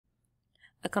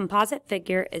A composite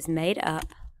figure is made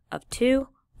up of two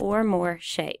or more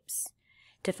shapes.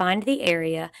 To find the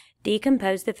area,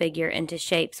 decompose the figure into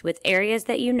shapes with areas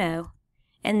that you know,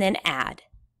 and then add.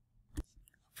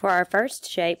 For our first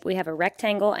shape, we have a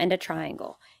rectangle and a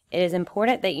triangle. It is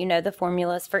important that you know the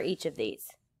formulas for each of these.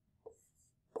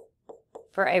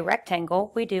 For a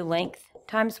rectangle, we do length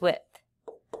times width.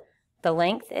 The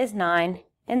length is 9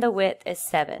 and the width is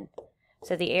 7.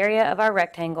 So the area of our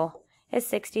rectangle is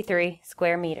 63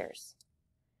 square meters.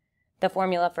 The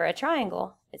formula for a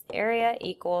triangle is area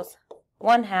equals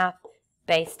 1/2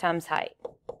 base times height.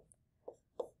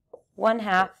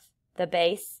 1/2, the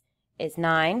base is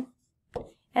 9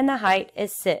 and the height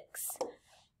is 6,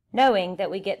 knowing that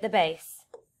we get the base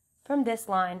from this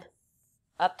line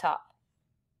up top.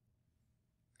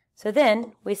 So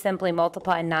then we simply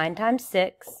multiply 9 times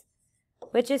 6,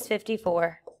 which is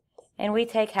 54, and we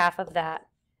take half of that,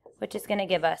 which is going to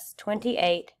give us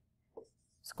 28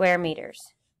 square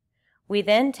meters. We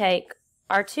then take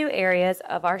our two areas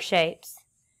of our shapes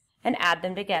and add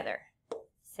them together.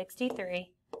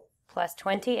 63 plus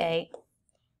 28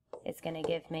 is going to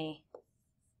give me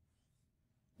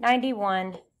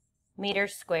 91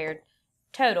 meters squared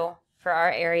total for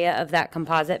our area of that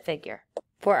composite figure.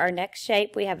 For our next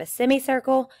shape, we have a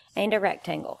semicircle and a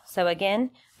rectangle. So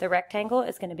again, the rectangle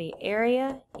is going to be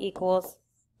area equals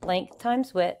length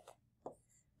times width,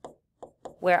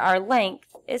 where our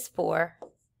length is 4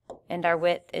 and our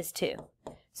width is 2.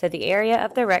 So the area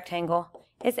of the rectangle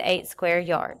is 8 square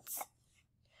yards.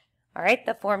 All right,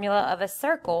 the formula of a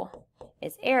circle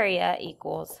is area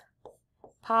equals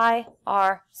pi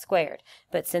r squared.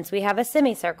 But since we have a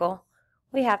semicircle,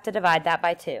 we have to divide that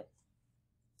by 2.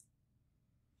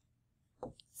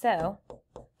 So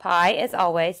pi is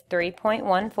always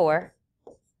 3.14.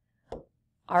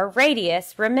 Our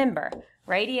radius, remember,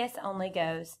 radius only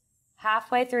goes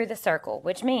halfway through the circle,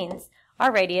 which means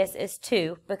our radius is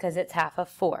 2 because it's half of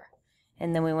 4.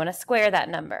 And then we want to square that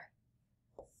number.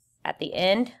 At the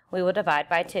end, we will divide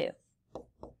by 2.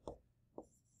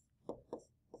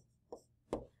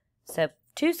 So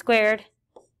 2 squared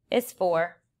is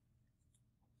 4.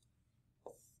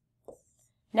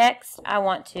 Next, I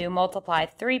want to multiply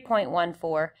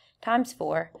 3.14 times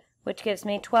 4, which gives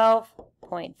me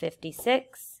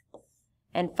 12.56.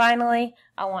 And finally,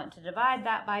 I want to divide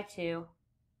that by 2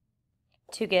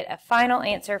 to get a final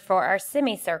answer for our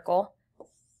semicircle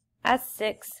as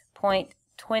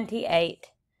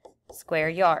 6.28 square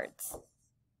yards.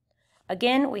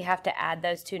 Again, we have to add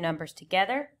those two numbers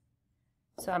together.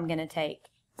 So I'm going to take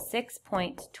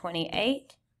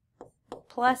 6.28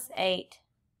 plus 8,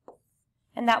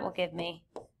 and that will give me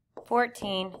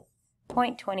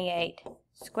 14.28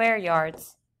 square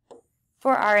yards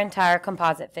for our entire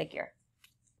composite figure.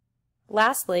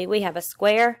 Lastly, we have a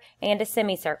square and a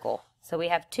semicircle. So we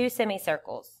have two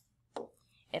semicircles.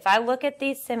 If I look at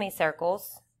these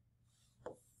semicircles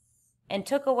and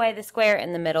took away the square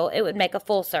in the middle, it would make a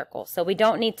full circle. So we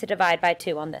don't need to divide by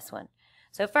 2 on this one.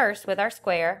 So first, with our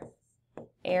square,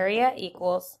 area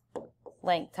equals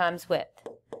length times width,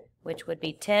 which would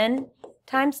be 10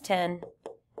 times 10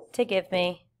 to give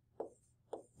me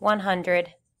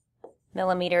 100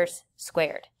 millimeters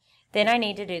squared. Then I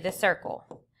need to do the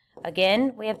circle.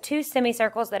 Again, we have two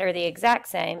semicircles that are the exact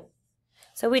same,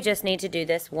 so we just need to do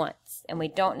this once, and we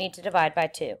don't need to divide by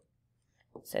 2.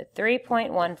 So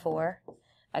 3.14,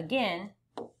 again,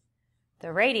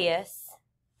 the radius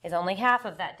is only half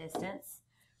of that distance,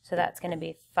 so that's going to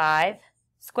be 5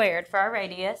 squared for our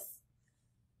radius.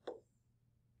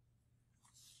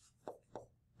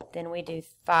 Then we do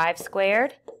 5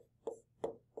 squared,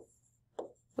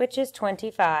 which is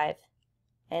 25,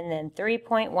 and then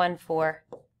 3.14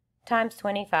 times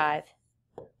 25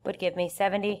 would give me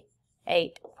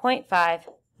 78.5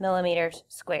 millimeters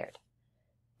squared.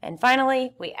 And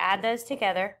finally, we add those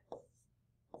together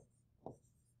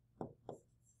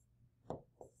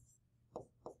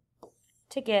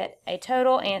to get a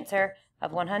total answer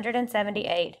of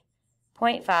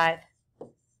 178.5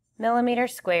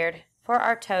 millimeters squared for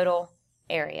our total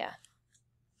area.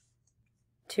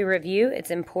 To review,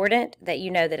 it's important that you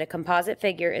know that a composite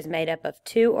figure is made up of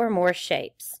two or more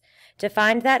shapes. To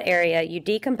find that area, you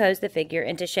decompose the figure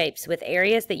into shapes with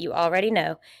areas that you already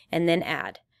know and then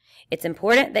add. It's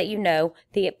important that you know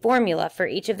the formula for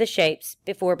each of the shapes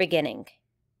before beginning.